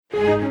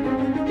In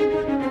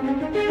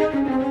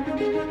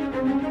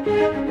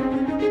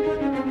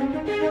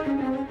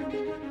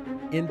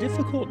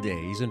difficult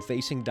days and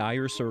facing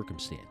dire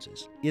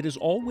circumstances, it is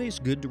always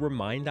good to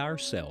remind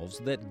ourselves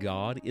that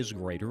God is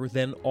greater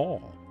than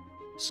all.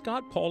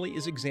 Scott Pauley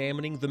is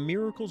examining the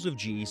miracles of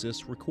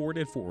Jesus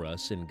recorded for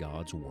us in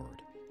God's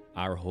Word.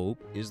 Our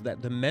hope is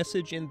that the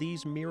message in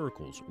these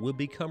miracles will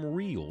become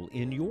real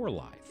in your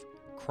life.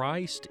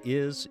 Christ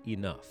is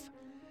enough.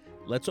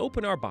 Let's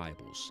open our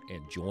Bibles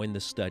and join the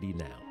study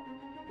now.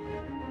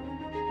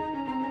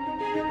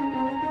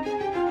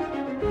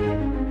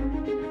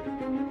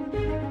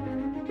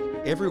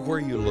 Everywhere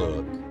you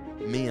look,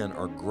 men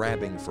are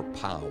grabbing for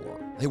power.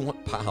 They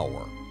want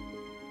power.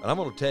 And I'm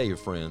going to tell you,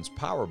 friends,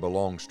 power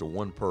belongs to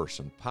one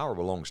person. Power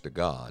belongs to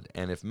God.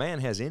 And if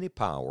man has any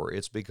power,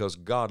 it's because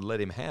God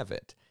let him have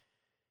it.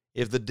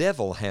 If the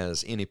devil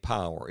has any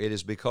power, it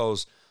is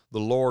because the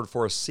Lord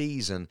for a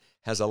season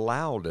has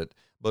allowed it.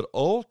 But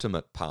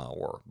ultimate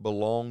power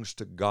belongs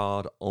to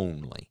God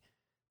only.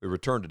 We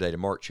return today to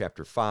Mark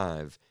chapter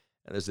 5.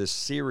 And there's this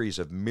series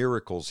of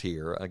miracles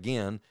here.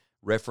 Again,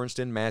 referenced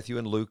in Matthew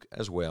and Luke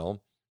as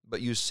well.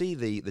 But you see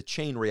the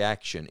chain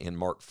reaction in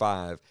Mark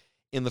 5.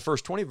 In the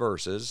first 20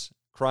 verses,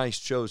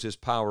 Christ shows his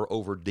power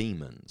over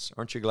demons.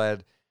 Aren't you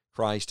glad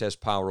Christ has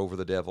power over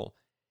the devil?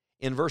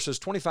 In verses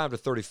 25 to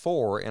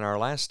 34, in our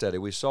last study,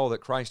 we saw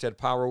that Christ had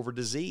power over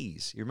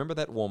disease. You remember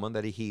that woman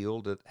that he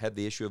healed that had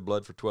the issue of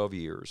blood for 12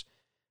 years?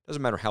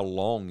 Doesn't matter how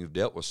long you've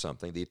dealt with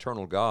something, the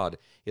eternal God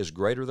is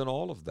greater than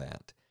all of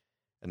that.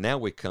 And now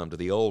we come to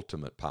the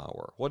ultimate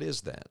power. What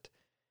is that?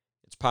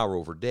 It's power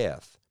over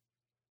death.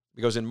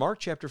 Because in Mark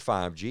chapter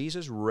 5,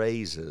 Jesus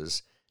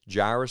raises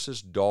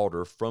Jairus'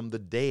 daughter from the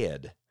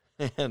dead.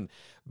 And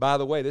by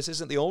the way, this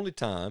isn't the only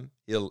time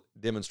he'll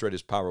demonstrate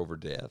his power over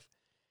death.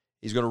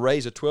 He's going to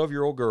raise a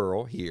 12-year-old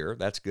girl here.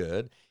 That's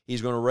good.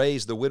 He's going to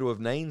raise the widow of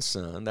Nain's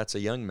son. That's a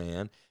young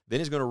man. Then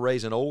he's going to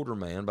raise an older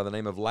man by the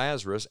name of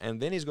Lazarus. And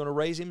then he's going to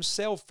raise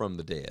himself from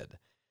the dead.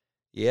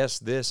 Yes,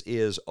 this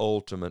is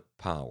ultimate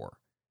power.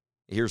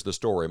 Here's the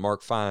story,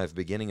 Mark 5,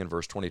 beginning in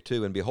verse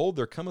 22. And behold,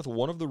 there cometh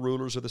one of the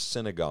rulers of the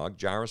synagogue,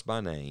 Jairus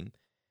by name.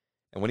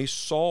 And when he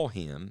saw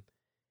him,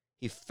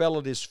 he fell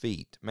at his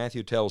feet.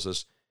 Matthew tells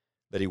us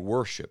that he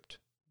worshiped.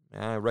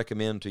 I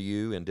recommend to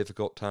you in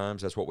difficult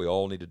times, that's what we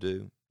all need to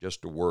do,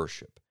 just to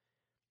worship.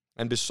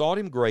 And besought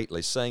him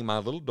greatly, saying, My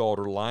little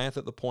daughter lieth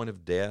at the point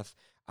of death.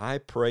 I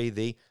pray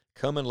thee,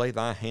 come and lay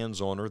thy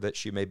hands on her, that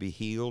she may be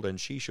healed, and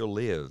she shall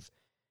live.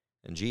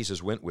 And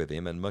Jesus went with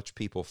him, and much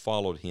people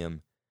followed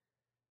him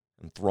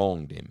and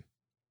thronged him.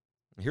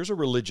 Here's a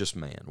religious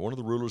man, one of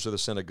the rulers of the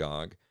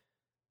synagogue,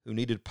 who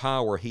needed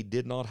power he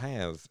did not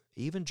have.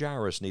 Even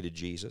Jairus needed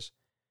Jesus.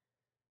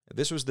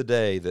 This was the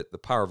day that the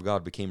power of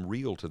God became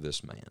real to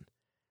this man.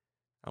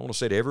 I want to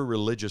say to every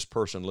religious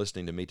person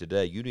listening to me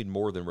today, you need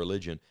more than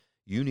religion.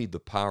 You need the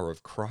power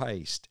of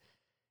Christ.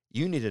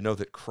 You need to know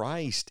that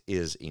Christ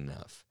is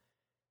enough.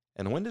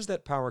 And when does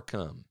that power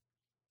come?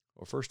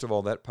 Well, first of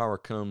all, that power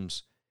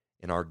comes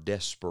in our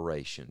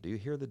desperation. Do you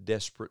hear the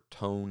desperate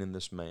tone in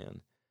this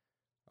man?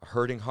 A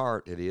hurting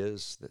heart it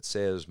is that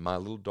says, My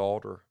little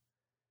daughter.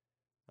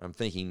 I'm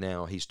thinking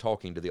now he's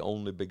talking to the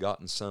only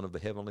begotten Son of the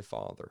Heavenly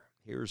Father.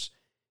 Here's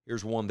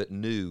one that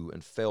knew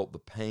and felt the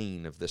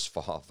pain of this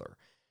father,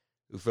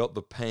 who felt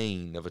the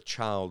pain of a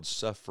child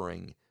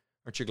suffering.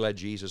 Aren't you glad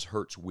Jesus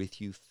hurts with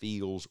you,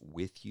 feels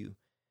with you?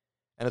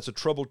 And it's a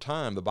troubled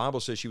time. The Bible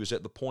says she was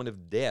at the point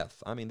of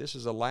death. I mean, this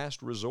is a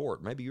last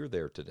resort. Maybe you're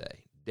there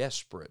today,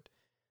 desperate.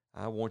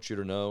 I want you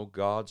to know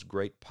God's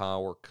great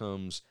power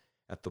comes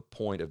at the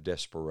point of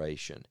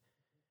desperation.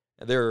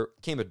 And there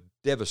came a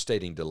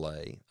devastating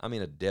delay. I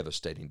mean, a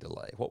devastating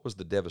delay. What was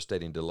the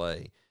devastating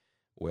delay?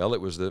 Well,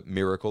 it was the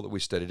miracle that we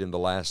studied in the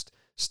last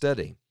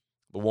study,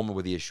 the woman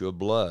with the issue of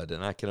blood.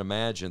 And I can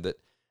imagine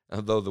that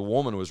though the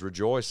woman was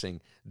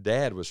rejoicing,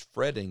 Dad was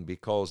fretting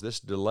because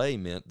this delay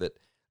meant that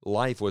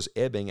life was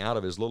ebbing out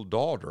of his little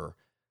daughter.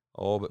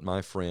 Oh, but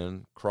my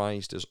friend,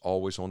 Christ is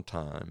always on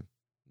time.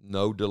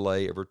 No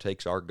delay ever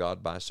takes our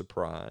God by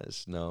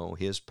surprise. No,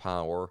 his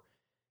power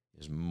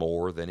is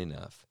more than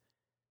enough.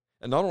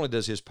 And not only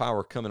does his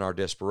power come in our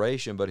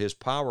desperation, but his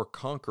power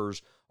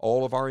conquers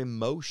all of our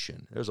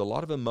emotion. There's a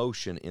lot of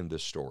emotion in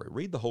this story.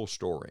 Read the whole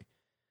story.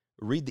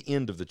 Read the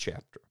end of the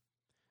chapter.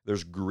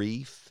 There's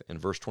grief in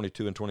verse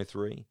 22 and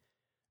 23.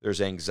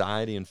 There's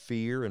anxiety and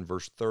fear in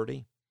verse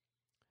 30.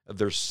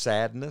 There's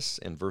sadness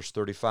in verse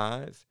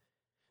 35.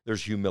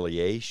 There's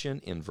humiliation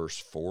in verse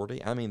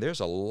 40. I mean, there's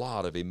a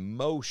lot of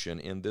emotion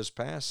in this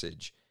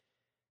passage.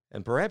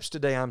 And perhaps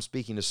today I'm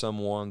speaking to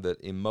someone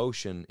that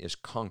emotion is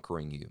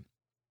conquering you.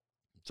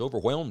 It's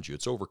overwhelmed you.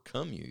 It's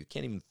overcome you. You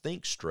can't even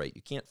think straight.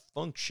 You can't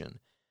function.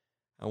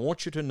 I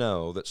want you to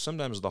know that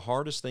sometimes the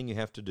hardest thing you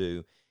have to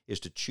do is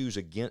to choose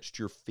against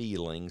your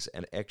feelings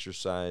and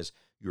exercise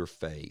your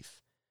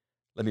faith.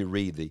 Let me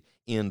read the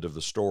end of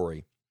the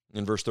story.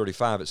 In verse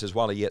 35, it says,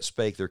 While he yet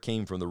spake, there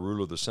came from the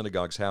ruler of the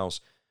synagogue's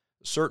house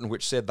certain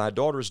which said, Thy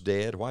daughter is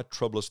dead. Why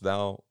troublest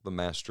thou the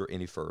master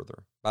any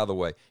further? By the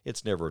way,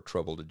 it's never a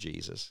trouble to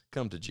Jesus.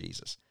 Come to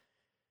Jesus.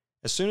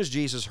 As soon as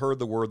Jesus heard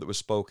the word that was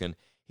spoken,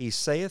 he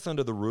saith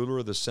unto the ruler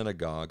of the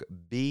synagogue,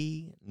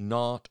 Be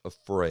not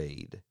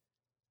afraid,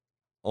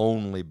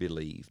 only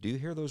believe. Do you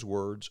hear those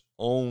words?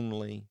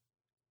 Only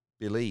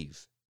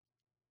believe.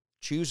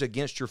 Choose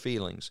against your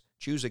feelings.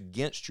 Choose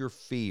against your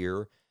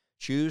fear.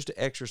 Choose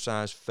to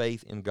exercise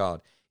faith in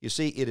God. You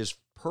see, it is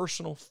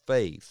personal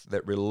faith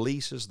that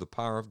releases the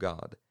power of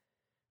God.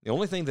 The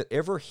only thing that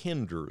ever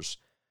hinders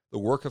the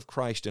work of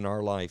Christ in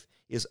our life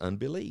is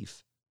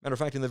unbelief. Matter of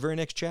fact, in the very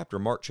next chapter,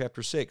 Mark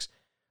chapter 6,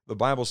 the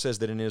Bible says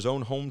that in his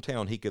own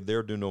hometown he could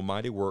there do no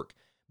mighty work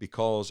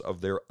because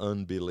of their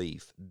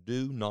unbelief.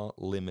 Do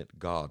not limit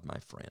God, my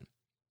friend.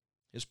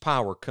 His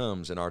power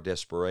comes in our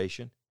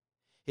desperation.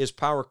 His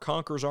power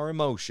conquers our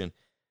emotion,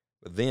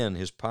 but then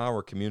his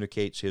power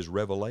communicates his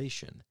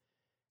revelation.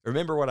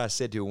 Remember what I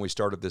said to you when we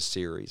started this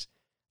series.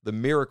 The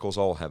miracles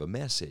all have a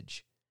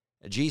message.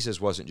 Jesus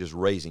wasn't just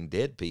raising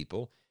dead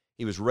people.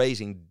 He was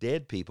raising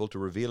dead people to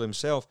reveal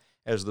himself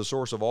as the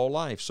source of all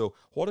life. So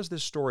what does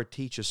this story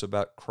teach us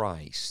about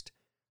Christ?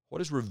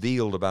 What is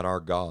revealed about our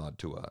God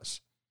to us?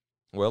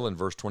 Well, in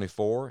verse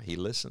 24, he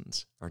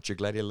listens. Aren't you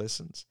glad he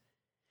listens?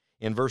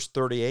 In verse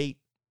 38,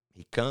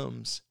 he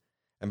comes.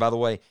 And by the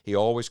way, he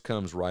always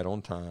comes right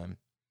on time.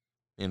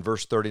 In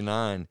verse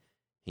 39,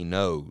 he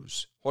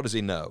knows. What does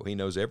he know? He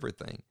knows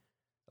everything.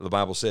 The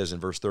Bible says in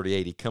verse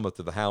 38, he cometh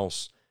to the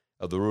house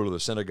of the ruler of the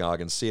synagogue,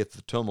 and seeth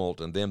the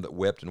tumult, and them that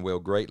wept and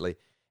wailed greatly.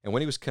 And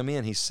when he was come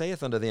in, he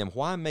saith unto them,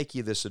 Why make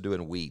ye this ado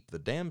and weep? The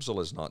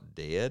damsel is not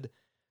dead,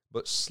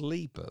 but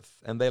sleepeth.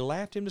 And they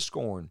laughed him to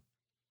scorn.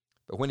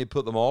 But when he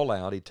put them all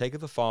out, he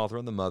taketh the father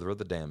and the mother of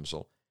the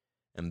damsel,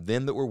 and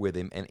them that were with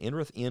him, and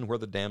entereth in where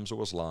the damsel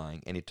was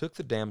lying. And he took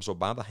the damsel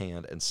by the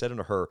hand, and said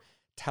unto her,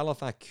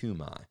 Talitha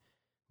cumi,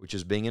 which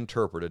is being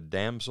interpreted,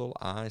 Damsel,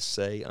 I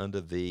say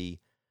unto thee,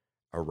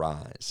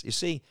 arise. You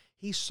see,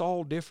 he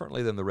saw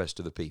differently than the rest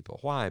of the people.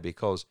 Why?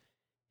 Because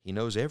he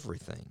knows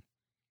everything.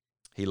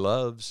 He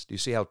loves. Do you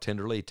see how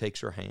tenderly he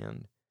takes her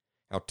hand?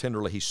 How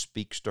tenderly he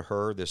speaks to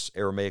her, this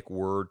Aramaic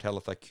word,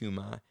 Talitha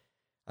cumi.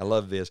 I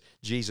love this.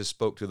 Jesus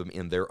spoke to them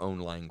in their own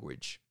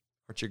language.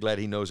 Aren't you glad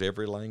he knows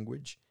every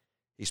language?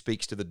 He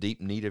speaks to the deep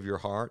need of your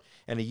heart,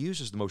 and he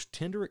uses the most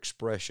tender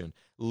expression.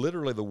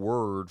 Literally, the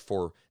word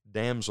for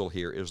damsel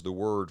here is the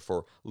word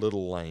for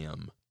little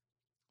lamb.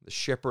 The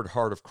shepherd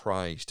heart of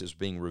Christ is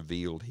being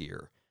revealed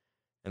here.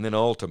 And then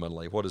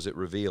ultimately, what does it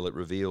reveal? It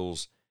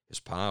reveals his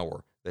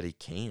power, that he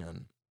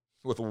can.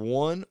 With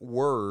one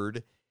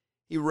word,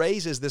 he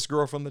raises this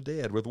girl from the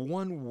dead. With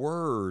one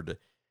word.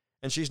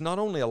 And she's not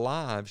only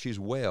alive, she's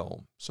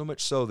well. So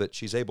much so that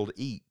she's able to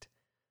eat.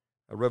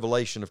 A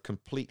revelation of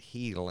complete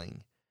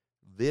healing.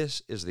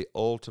 This is the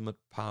ultimate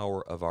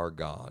power of our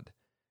God.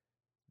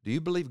 Do you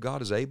believe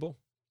God is able?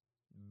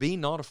 Be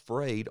not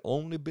afraid,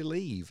 only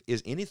believe.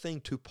 Is anything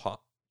too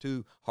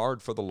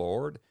hard for the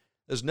Lord?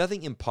 There's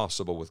nothing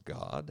impossible with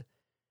God.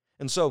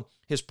 And so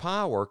his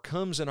power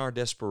comes in our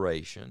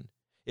desperation.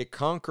 It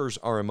conquers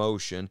our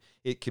emotion.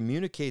 It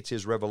communicates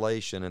his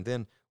revelation. And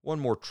then one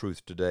more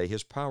truth today.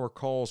 His power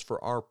calls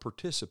for our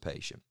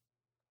participation.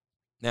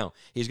 Now,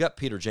 he's got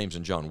Peter, James,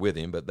 and John with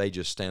him, but they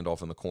just stand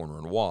off in the corner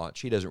and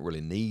watch. He doesn't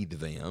really need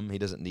them. He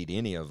doesn't need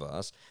any of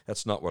us.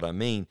 That's not what I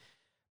mean.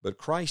 But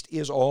Christ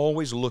is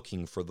always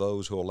looking for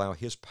those who allow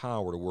his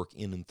power to work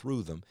in and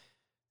through them.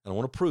 And I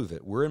want to prove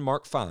it. We're in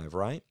Mark 5,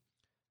 right?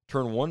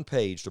 Turn one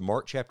page to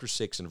Mark chapter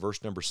 6 and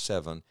verse number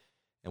 7,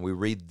 and we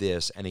read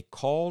this, And he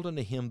called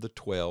unto him the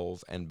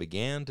 12, and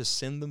began to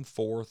send them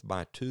forth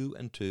by two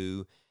and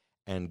two,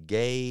 and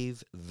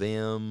gave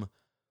them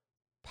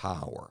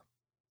power.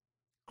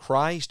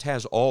 Christ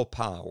has all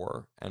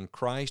power, and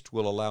Christ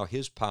will allow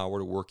his power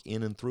to work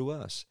in and through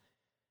us.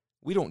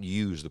 We don't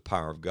use the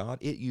power of God.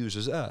 It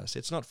uses us.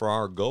 It's not for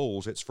our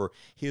goals. It's for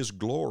his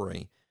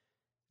glory.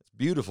 It's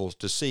beautiful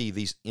to see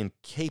these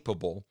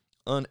incapable,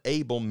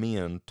 unable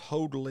men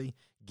totally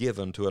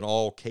given to an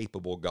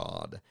all-capable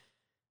God.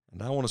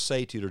 And I want to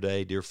say to you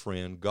today, dear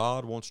friend,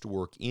 God wants to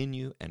work in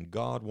you, and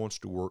God wants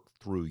to work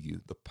through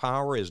you. The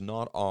power is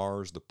not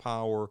ours. The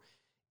power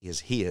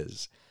is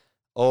his.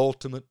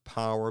 Ultimate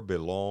power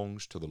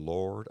belongs to the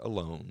Lord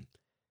alone,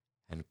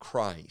 and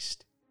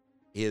Christ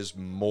is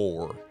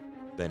more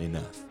than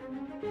enough.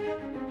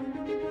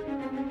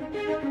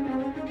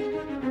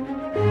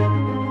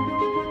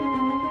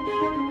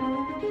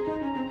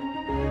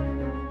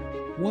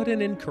 What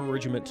an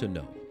encouragement to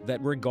know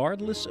that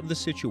regardless of the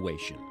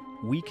situation,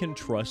 we can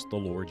trust the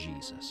Lord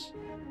Jesus.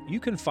 You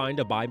can find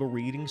a Bible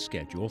reading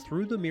schedule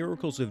through the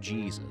miracles of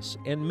Jesus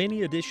and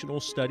many additional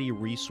study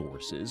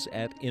resources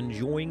at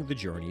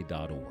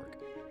enjoyingthejourney.org.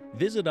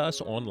 Visit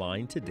us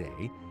online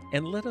today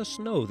and let us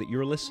know that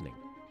you're listening.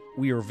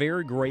 We are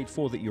very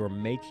grateful that you're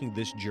making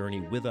this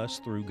journey with us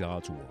through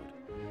God's Word.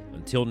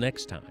 Until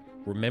next time,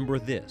 remember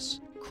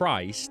this: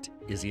 Christ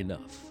is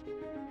enough.